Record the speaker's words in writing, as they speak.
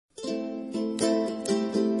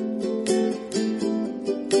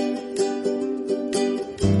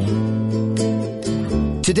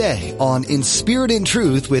Today on In Spirit and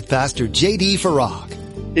Truth with Pastor J.D.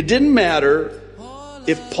 Farag. It didn't matter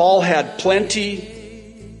if Paul had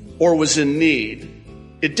plenty or was in need.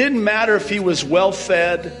 It didn't matter if he was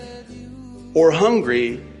well-fed or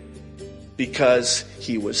hungry, because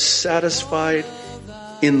he was satisfied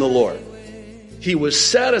in the Lord. He was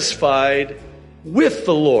satisfied with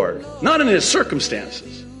the Lord, not in his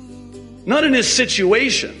circumstances, not in his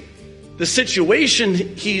situation. The situation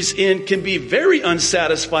he's in can be very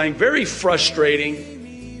unsatisfying, very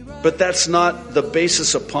frustrating, but that's not the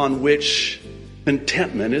basis upon which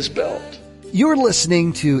contentment is built. You're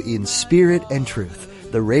listening to In Spirit and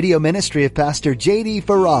Truth, the radio ministry of Pastor J.D.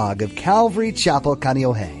 Farag of Calvary Chapel,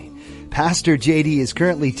 Kaneohe. Pastor J.D. is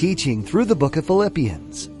currently teaching through the book of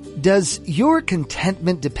Philippians. Does your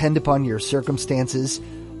contentment depend upon your circumstances?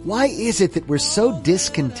 Why is it that we're so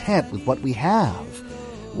discontent with what we have?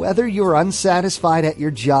 Whether you're unsatisfied at your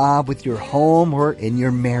job, with your home, or in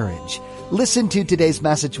your marriage, listen to today's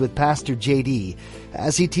message with Pastor J.D.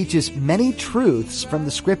 as he teaches many truths from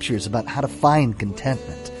the Scriptures about how to find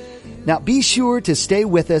contentment. Now, be sure to stay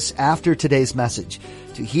with us after today's message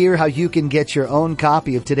to hear how you can get your own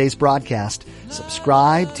copy of today's broadcast.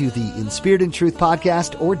 Subscribe to the In Spirit and Truth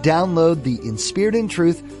podcast or download the In Spirit and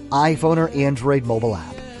Truth iPhone or Android mobile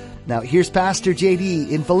app. Now, here's Pastor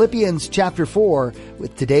J.D. in Philippians chapter 4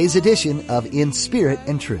 with today's edition of In Spirit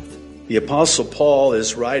and Truth. The Apostle Paul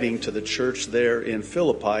is writing to the church there in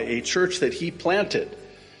Philippi, a church that he planted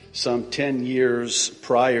some 10 years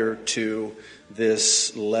prior to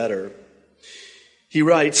this letter. He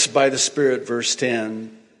writes by the Spirit, verse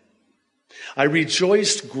 10, I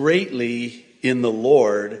rejoiced greatly in the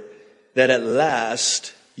Lord that at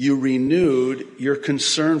last you renewed your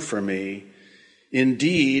concern for me.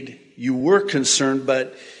 Indeed, you were concerned,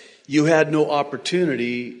 but you had no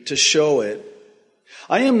opportunity to show it.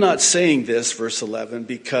 I am not saying this, verse 11,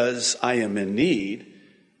 because I am in need,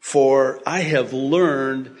 for I have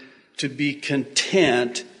learned to be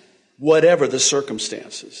content whatever the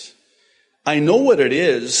circumstances. I know what it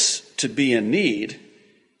is to be in need,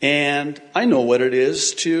 and I know what it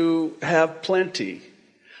is to have plenty.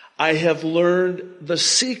 I have learned the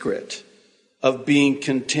secret of being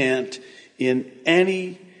content in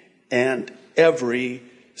any and every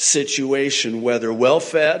situation, whether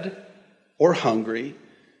well-fed or hungry,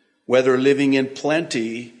 whether living in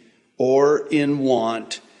plenty or in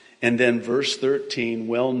want. And then verse 13,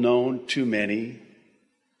 well known to many,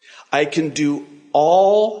 I can do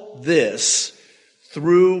all this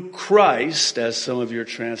through Christ, as some of your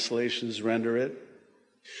translations render it,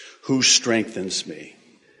 who strengthens me.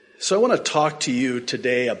 So I want to talk to you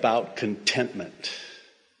today about contentment,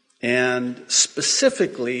 and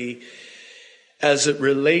specifically as it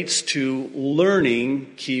relates to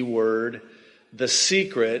learning, keyword, the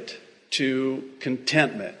secret to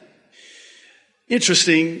contentment.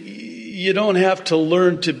 Interesting, you don't have to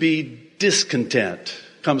learn to be discontent.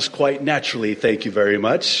 Comes quite naturally, thank you very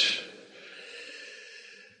much.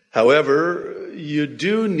 However, you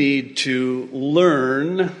do need to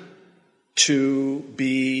learn to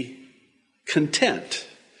be content.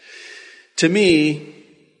 To me,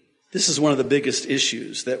 this is one of the biggest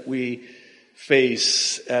issues that we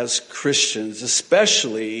face as Christians,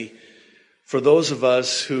 especially for those of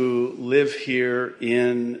us who live here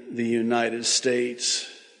in the United States.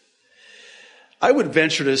 I would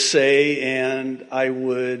venture to say, and I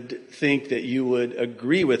would think that you would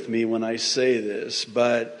agree with me when I say this,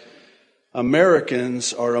 but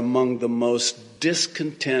Americans are among the most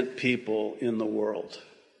discontent people in the world.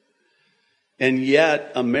 And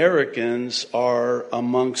yet, Americans are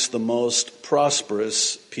amongst the most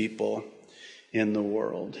prosperous people in the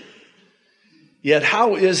world. Yet,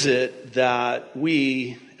 how is it that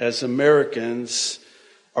we, as Americans,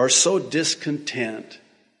 are so discontent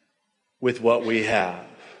with what we have?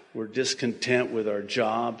 We're discontent with our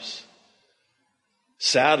jobs.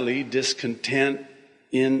 Sadly, discontent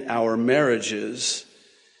in our marriages.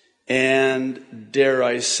 And dare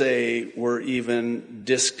I say, we're even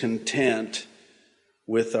discontent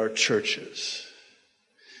with our churches.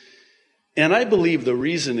 And I believe the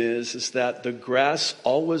reason is that the grass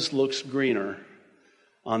always looks greener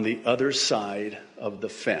on the other side of the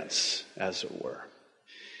fence, as it were.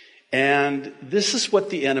 And this is what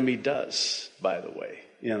the enemy does, by the way,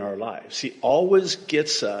 in our lives. He always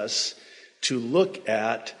gets us to look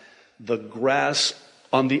at the grass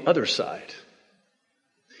on the other side.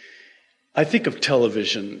 I think of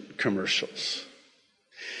television commercials.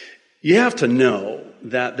 You have to know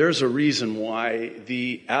that there's a reason why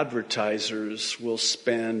the advertisers will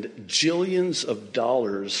spend jillions of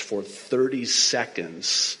dollars for 30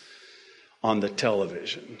 seconds on the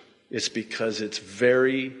television. It's because it's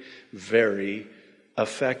very, very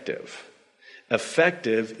effective.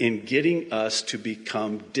 Effective in getting us to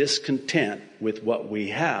become discontent with what we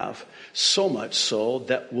have, so much so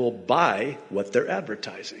that we'll buy what they're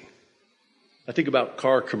advertising. I think about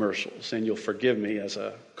car commercials, and you'll forgive me as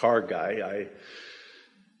a car guy, I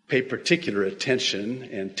pay particular attention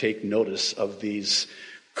and take notice of these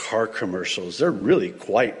car commercials. They're really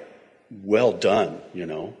quite well done, you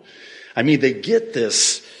know. I mean, they get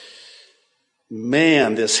this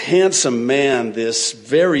man, this handsome man, this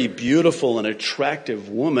very beautiful and attractive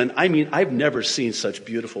woman. I mean, I've never seen such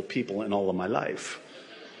beautiful people in all of my life.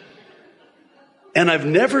 And I've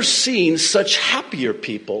never seen such happier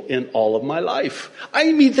people in all of my life.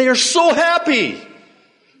 I mean, they are so happy.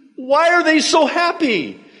 Why are they so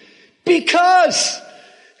happy? Because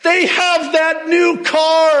they have that new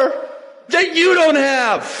car that you don't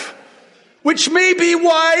have. Which may be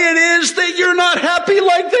why it is that you're not happy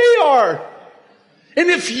like they are. And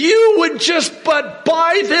if you would just but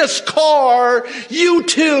buy this car, you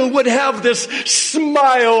too would have this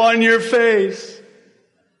smile on your face.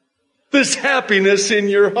 This happiness in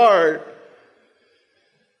your heart.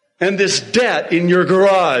 And this debt in your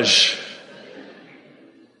garage.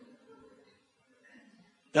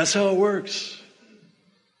 That's how it works.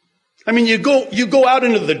 I mean, you go out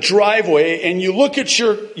into the driveway and you look at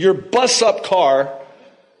your bus-up car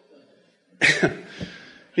and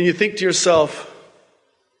you think to yourself,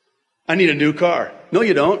 I need a new car. No,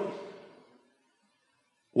 you don't.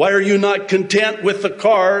 Why are you not content with the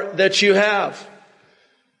car that you have?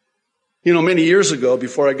 You know, many years ago,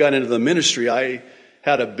 before I got into the ministry, I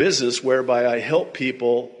had a business whereby I helped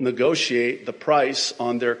people negotiate the price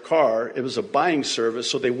on their car. It was a buying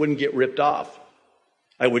service so they wouldn't get ripped off.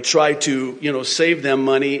 I would try to, save them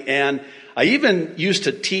money. And I even used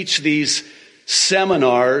to teach these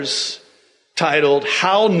seminars titled,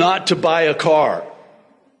 How Not to Buy a Car.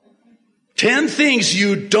 10 things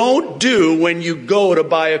you don't do when you go to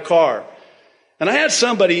buy a car. And I had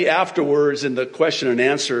somebody afterwards in the question and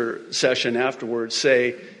answer session afterwards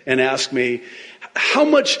say and ask me,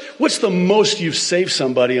 what's the most you've saved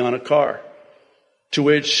somebody on a car? To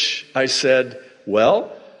which I said,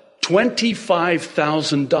 well,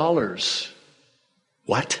 $25,000.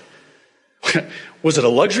 What? Was it a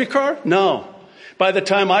luxury car? No. By the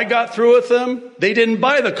time I got through with them, they didn't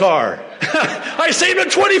buy the car. I saved them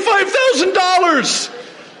 $25,000.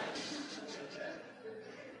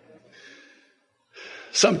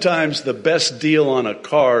 Sometimes the best deal on a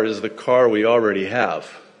car is the car we already have.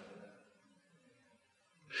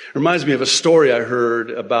 It reminds me of a story I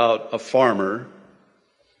heard about a farmer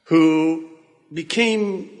who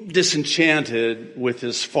became disenchanted with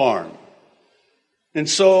his farm. And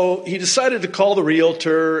so he decided to call the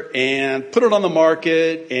realtor and put it on the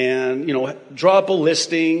market and, draw up a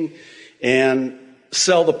listing and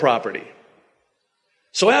sell the property.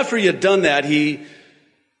 So after he had done that, he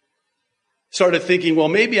started thinking, well,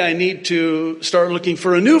 maybe I need to start looking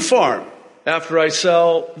for a new farm after I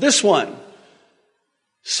sell this one.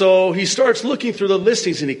 So he starts looking through the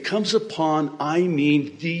listings and he comes upon,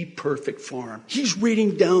 the perfect farm. He's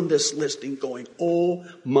reading down this listing going, oh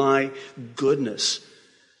my goodness.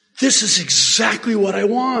 This is exactly what I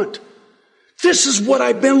want. This is what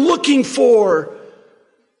I've been looking for.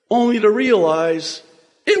 Only to realize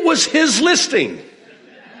it was his listing.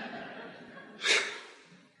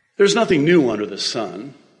 There's nothing new under the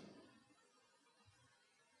sun.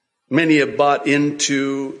 Many have bought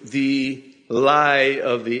into the lie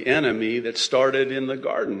of the enemy that started in the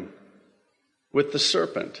garden with the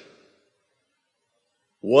serpent.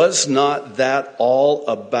 Was not that all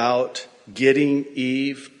about getting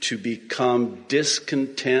Eve to become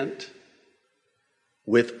discontent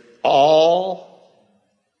with all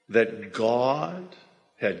that God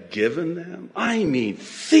had given them?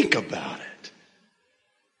 Think about it.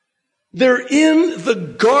 They're in the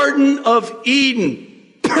Garden of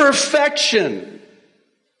Eden. Perfection.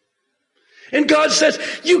 And God says,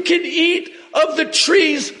 you can eat of the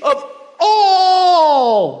trees of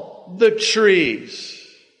all the trees.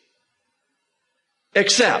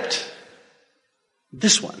 Except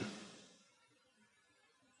this one.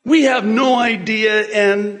 We have no idea,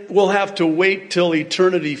 and we'll have to wait till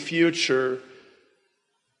eternity future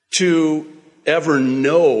to ever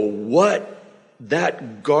know what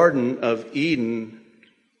that Garden of Eden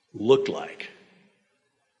looked like.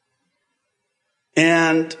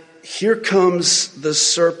 And here comes the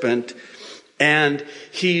serpent, and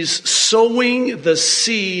he's sowing the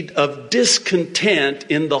seed of discontent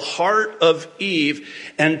in the heart of Eve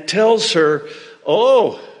and tells her,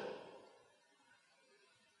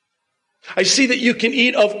 I see that you can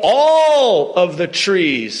eat of all of the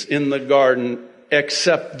trees in the garden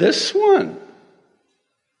except this one.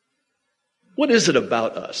 What is it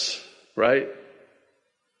about us, right?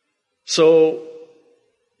 So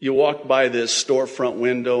you walk by this storefront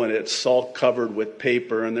window and it's all covered with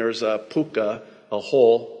paper, and there's a puka, a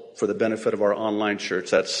hole, for the benefit of our online church.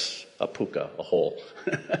 That's a puka, a hole.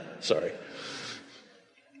 Sorry.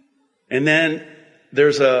 And then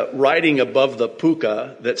there's a writing above the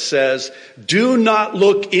puka that says, "Do not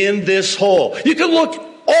look in this hole." You can look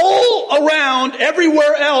all around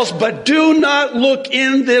everywhere else, but do not look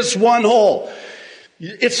in this one hole.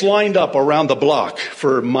 It's lined up around the block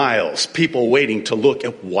for miles, people waiting to look.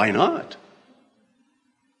 Why not?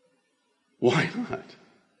 Why not?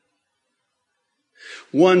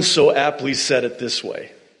 One so aptly said it this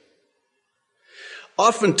way: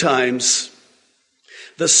 oftentimes,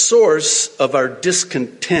 the source of our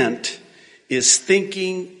discontent is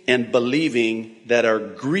thinking and believing that our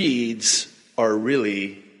greeds are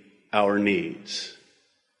really our needs.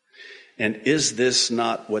 And is this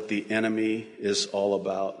not what the enemy is all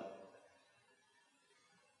about?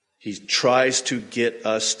 He tries to get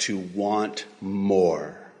us to want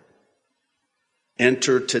more.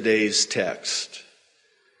 Enter today's text,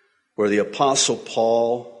 where the Apostle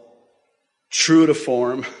Paul, true to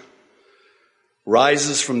form,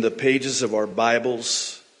 rises from the pages of our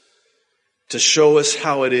Bibles to show us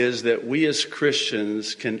how it is that we as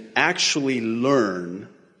Christians can actually learn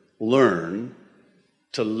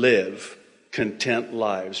to live content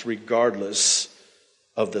lives regardless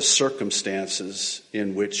of the circumstances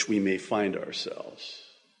in which we may find ourselves,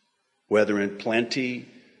 whether in plenty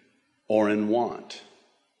or in want.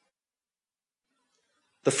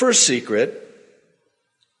 The first secret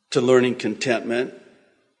to learning contentment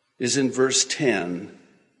is in verse 10,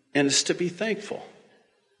 and it's to be thankful.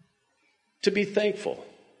 To be thankful.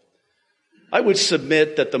 I would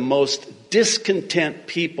submit that the most discontent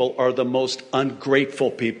people are the most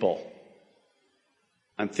ungrateful people.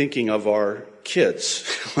 I'm thinking of our kids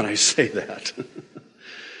when I say that.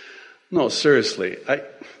 No, seriously.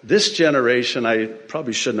 This generation, I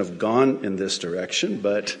probably shouldn't have gone in this direction,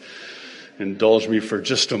 but indulge me for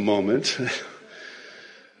just a moment.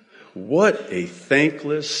 What a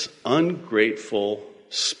thankless, ungrateful,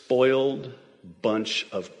 spoiled bunch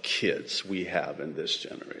of kids we have in this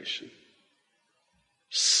generation.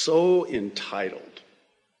 So entitled.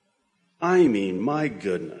 I mean, my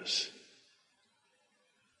goodness.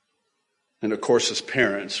 And of course, as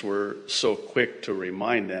parents, we're so quick to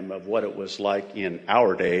remind them of what it was like in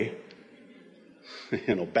our day.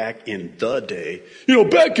 Back in the day.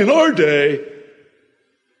 Back in our day,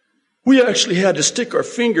 we actually had to stick our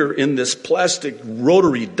finger in this plastic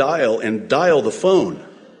rotary dial and dial the phone.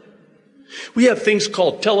 We have things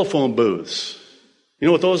called telephone booths. You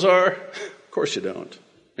know what those are? Of course you don't.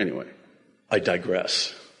 Anyway, I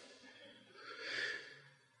digress.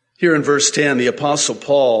 Here in verse 10, the Apostle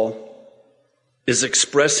Paul is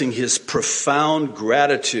expressing his profound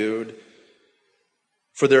gratitude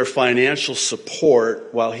for their financial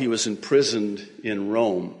support while he was imprisoned in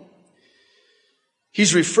Rome.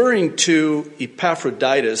 He's referring to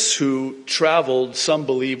Epaphroditus, who traveled, some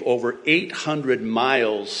believe, over 800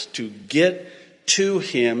 miles to get to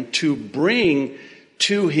him, to bring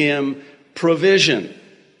to him provision,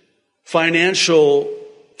 financial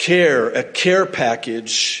care, a care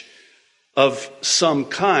package of some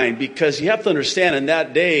kind. Because you have to understand, in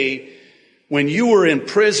that day, when you were in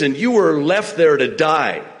prison, you were left there to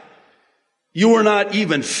die. You were not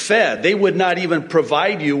even fed. They would not even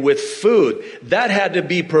provide you with food. That had to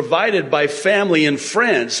be provided by family and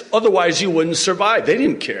friends. Otherwise, you wouldn't survive. They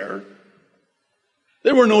didn't care.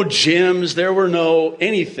 There were no gyms. There were no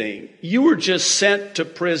anything. You were just sent to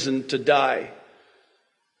prison to die.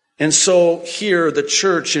 And so here, the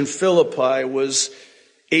church in Philippi was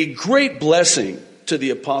a great blessing to the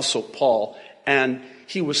Apostle Paul. And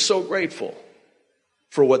he was so grateful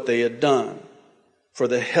for what they had done, for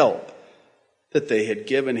the help that they had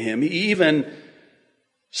given him. He even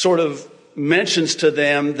sort of mentions to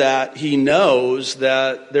them that he knows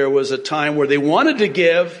that there was a time where they wanted to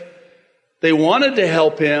give, they wanted to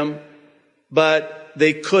help him, but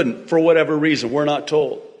they couldn't for whatever reason. We're not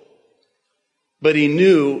told. But he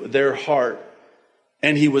knew their heart,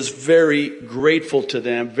 and he was very grateful to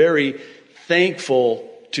them, very thankful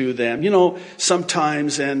to them.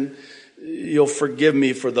 Sometimes, and you'll forgive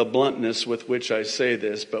me for the bluntness with which I say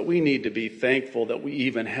this, but we need to be thankful that we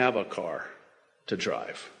even have a car to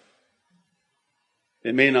drive.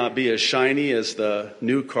 It may not be as shiny as the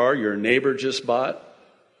new car your neighbor just bought.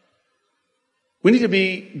 We need to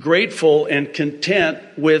be grateful and content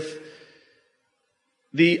with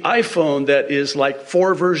the iPhone that is like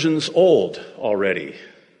 4 versions old already.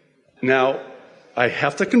 Now, I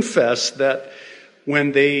have to confess that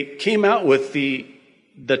when they came out with the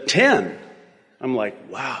 10, I'm like,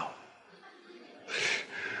 wow,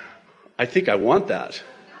 I think I want that.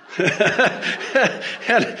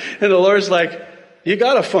 and the Lord's like, you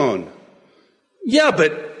got a phone. Yeah,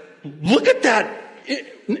 but look at that.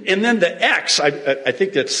 And then the X, I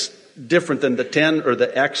think that's different than the 10 or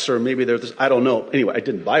the X, or maybe there's this, I don't know. Anyway, I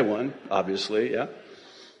didn't buy one, obviously, yeah.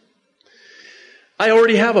 I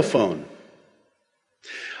already have a phone.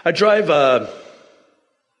 I drive a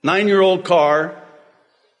 9-year-old car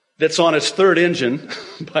that's on its 3rd engine,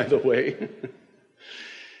 by the way.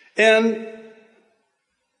 And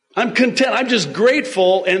I'm content. I'm just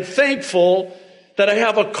grateful and thankful that I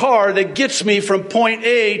have a car that gets me from point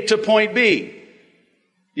A to point B.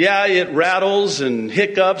 Yeah, it rattles and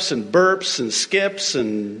hiccups and burps and skips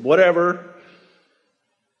and whatever.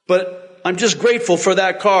 But I'm just grateful for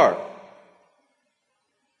that car.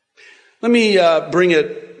 Let me bring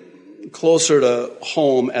it closer to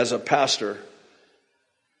home as a pastor.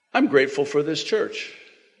 I'm grateful for this church.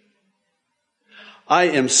 I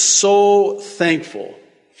am so thankful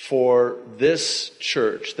for this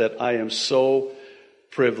church that I am so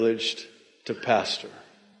privileged to pastor.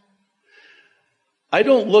 I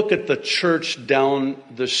don't look at the church down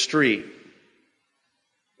the street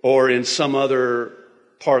or in some other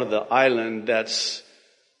part of the island that's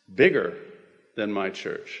bigger than my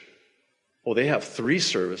church. Oh, they have 3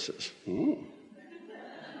 services.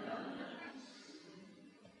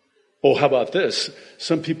 Oh, how about this?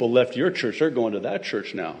 Some people left your church. They're going to that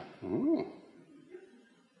church now.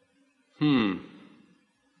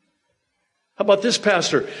 How about this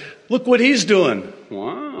pastor? Look what he's doing.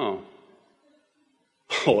 Wow.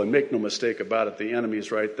 Oh, and make no mistake about it, the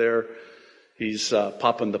enemy's right there. He's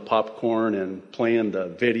popping the popcorn and playing the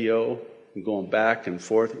video and going back and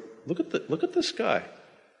forth. Look at this guy.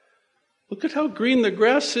 Look at how green the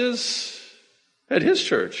grass is at his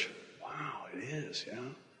church. Wow, it is, yeah.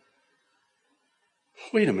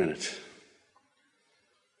 Wait a minute.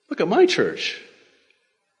 Look at my church.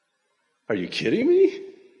 Are you kidding me?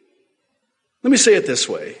 Let me say it this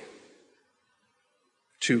way,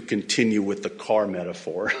 to continue with the car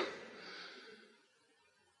metaphor.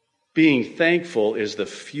 Being thankful is the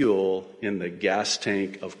fuel in the gas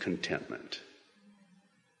tank of contentment.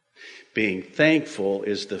 Being thankful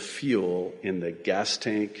is the fuel in the gas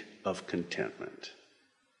tank of contentment.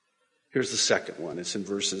 Here's the second one. It's in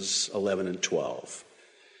verses 11 and 12.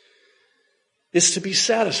 It's to be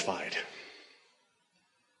satisfied.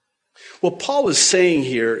 What Paul is saying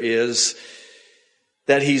here is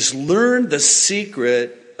that he's learned the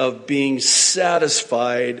secret of being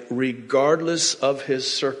satisfied regardless of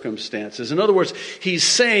his circumstances. In other words, he's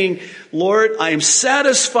saying, Lord, I am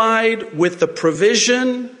satisfied with the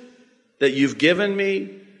provision that you've given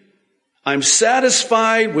me. I'm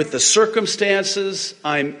satisfied with the circumstances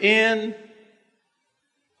I'm in.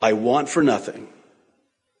 I want for nothing.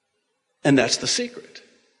 And that's the secret.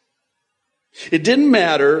 It didn't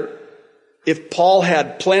matter if Paul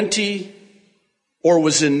had plenty or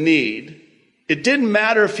was in need. It didn't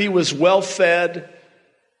matter if he was well-fed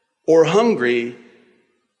or hungry,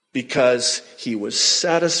 because he was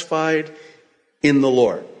satisfied in the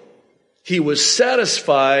Lord. He was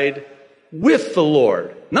satisfied with the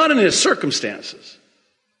Lord, not in his circumstances,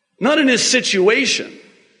 not in his situation.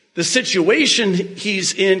 The situation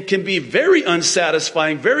he's in can be very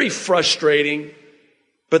unsatisfying, very frustrating,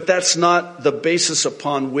 but that's not the basis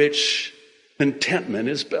upon which contentment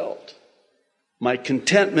is built. My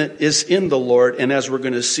contentment is in the Lord, and as we're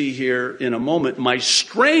going to see here in a moment, my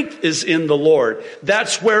strength is in the Lord.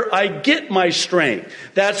 That's where I get my strength.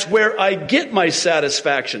 That's where I get my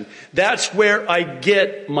satisfaction. That's where I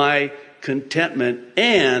get my contentment,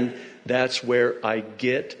 and that's where I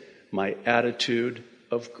get my attitude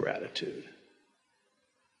of gratitude.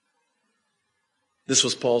 This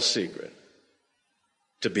was Paul's secret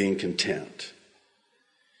to being content.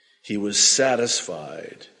 He was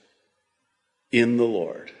satisfied in the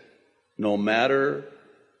Lord, no matter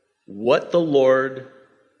what the Lord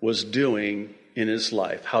was doing in his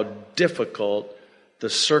life, how difficult the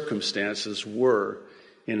circumstances were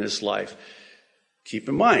in his life. Keep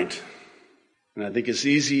in mind, and I think it's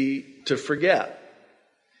easy to forget,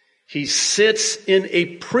 he sits in a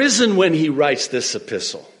prison when he writes this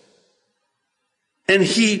epistle. And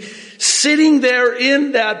he, sitting there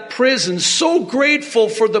in that prison, so grateful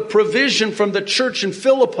for the provision from the church in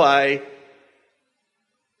Philippi,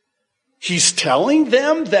 he's telling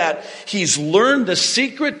them that he's learned the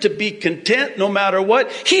secret to be content no matter what.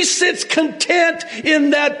 He sits content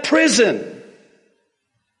in that prison.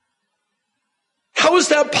 How is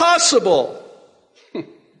that possible?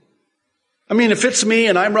 I mean, if it's me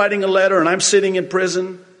and I'm writing a letter and I'm sitting in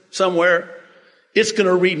prison somewhere, it's going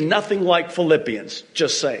to read nothing like Philippians.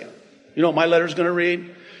 Just saying. You know what my letter's going to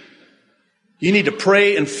read? You need to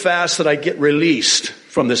pray and fast that I get released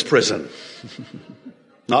from this prison.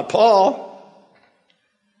 Not Paul.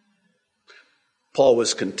 Paul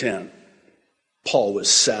was content. Paul was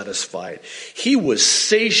satisfied. He was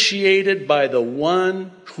satiated by the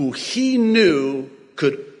one who he knew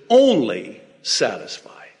could only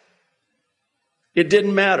satisfy. It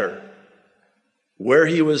didn't matter where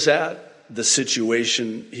he was at, the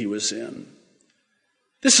situation he was in.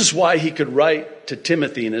 This is why he could write to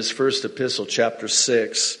Timothy in his first epistle, chapter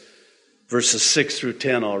 6, verses 6 through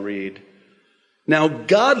 10, I'll read. Now,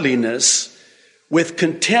 godliness with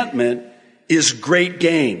contentment is great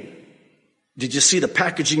gain. Did you see the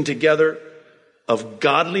packaging together of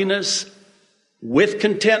godliness with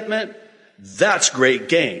contentment? That's great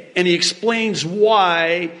gain. And he explains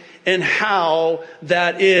why and how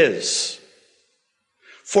that is.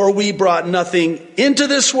 For we brought nothing into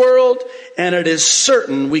this world, and it is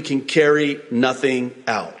certain we can carry nothing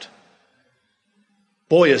out.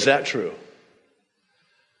 Boy, is that true.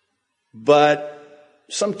 But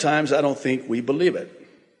sometimes I don't think we believe it.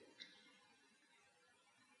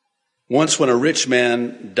 Once when a rich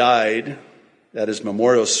man died at his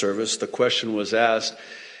memorial service, the question was asked,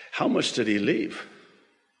 how much did he leave?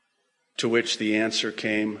 To which the answer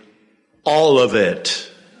came, all of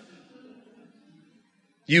it.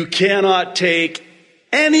 You cannot take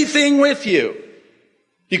anything with you.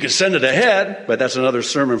 You can send it ahead, but that's another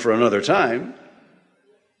sermon for another time.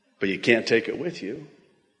 But you can't take it with you.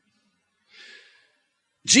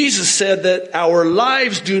 Jesus said that our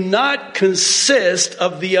lives do not consist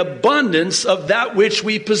of the abundance of that which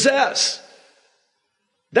we possess.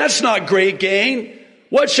 That's not great gain.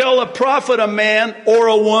 What shall it profit a man or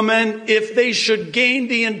a woman if they should gain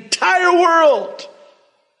the entire world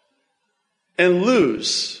and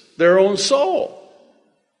lose their own soul?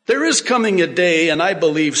 There is coming a day, and I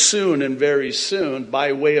believe soon and very soon,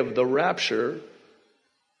 by way of the rapture,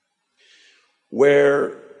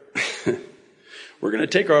 where we're going to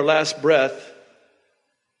take our last breath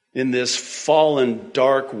in this fallen,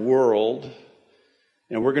 dark world,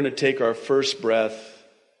 and we're going to take our first breath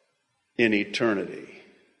in eternity.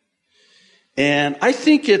 And I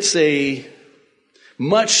think it's a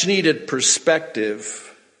much needed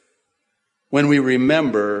perspective when we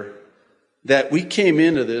remember that we came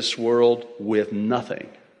into this world with nothing.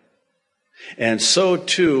 And so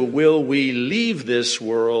too will we leave this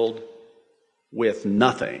world with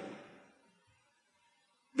nothing.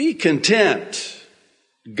 Be content.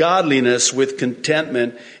 Godliness with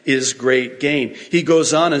contentment is great gain. He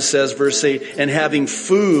goes on and says, verse 8, and having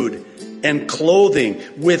food and clothing,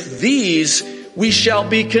 with these we shall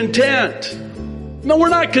be content. No, we're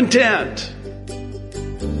not content.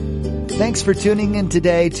 Thanks for tuning in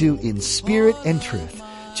today to In Spirit and Truth.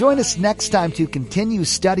 Join us next time to continue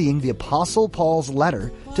studying the Apostle Paul's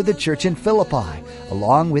letter to the church in Philippi,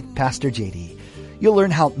 along with Pastor J.D. You'll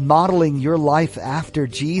learn how modeling your life after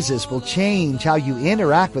Jesus will change how you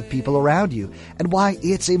interact with people around you, and why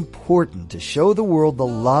it's important to show the world the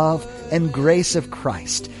love and grace of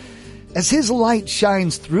Christ. As His light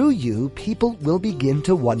shines through you, people will begin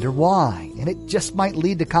to wonder why, and it just might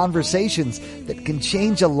lead to conversations that can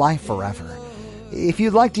change a life forever. If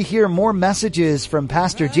you'd like to hear more messages from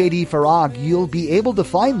Pastor J.D. Farag, you'll be able to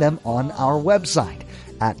find them on our website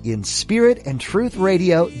at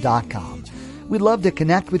inspiritandtruthradio.com. We'd love to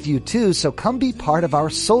connect with you too, so come be part of our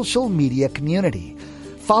social media community.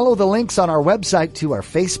 Follow the links on our website to our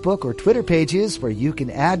Facebook or Twitter pages where you can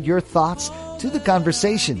add your thoughts to the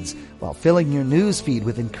conversations while filling your news feed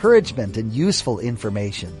with encouragement and useful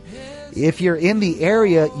information. If you're in the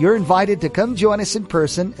area, you're invited to come join us in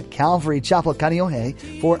person at Calvary Chapel, Kaneohe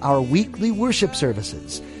for our weekly worship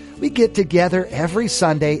services. We get together every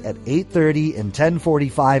Sunday at 8:30 and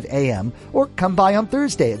 10:45 a.m. or come by on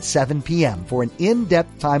Thursday at 7 p.m. for an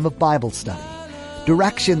in-depth time of Bible study.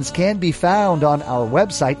 Directions can be found on our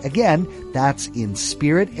website. Again, that's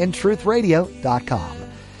inspiritandtruthradio.com.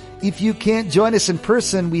 If you can't join us in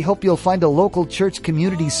person, we hope you'll find a local church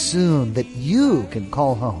community soon that you can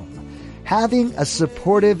call home. Having a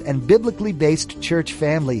supportive and biblically based church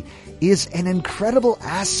family is an incredible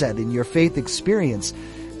asset in your faith experience,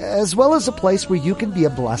 as well as a place where you can be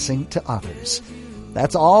a blessing to others.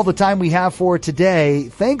 That's all the time we have for today.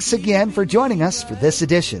 Thanks again for joining us for this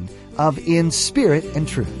edition of In Spirit and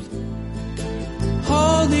Truth.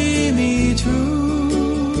 Holding me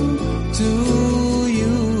true to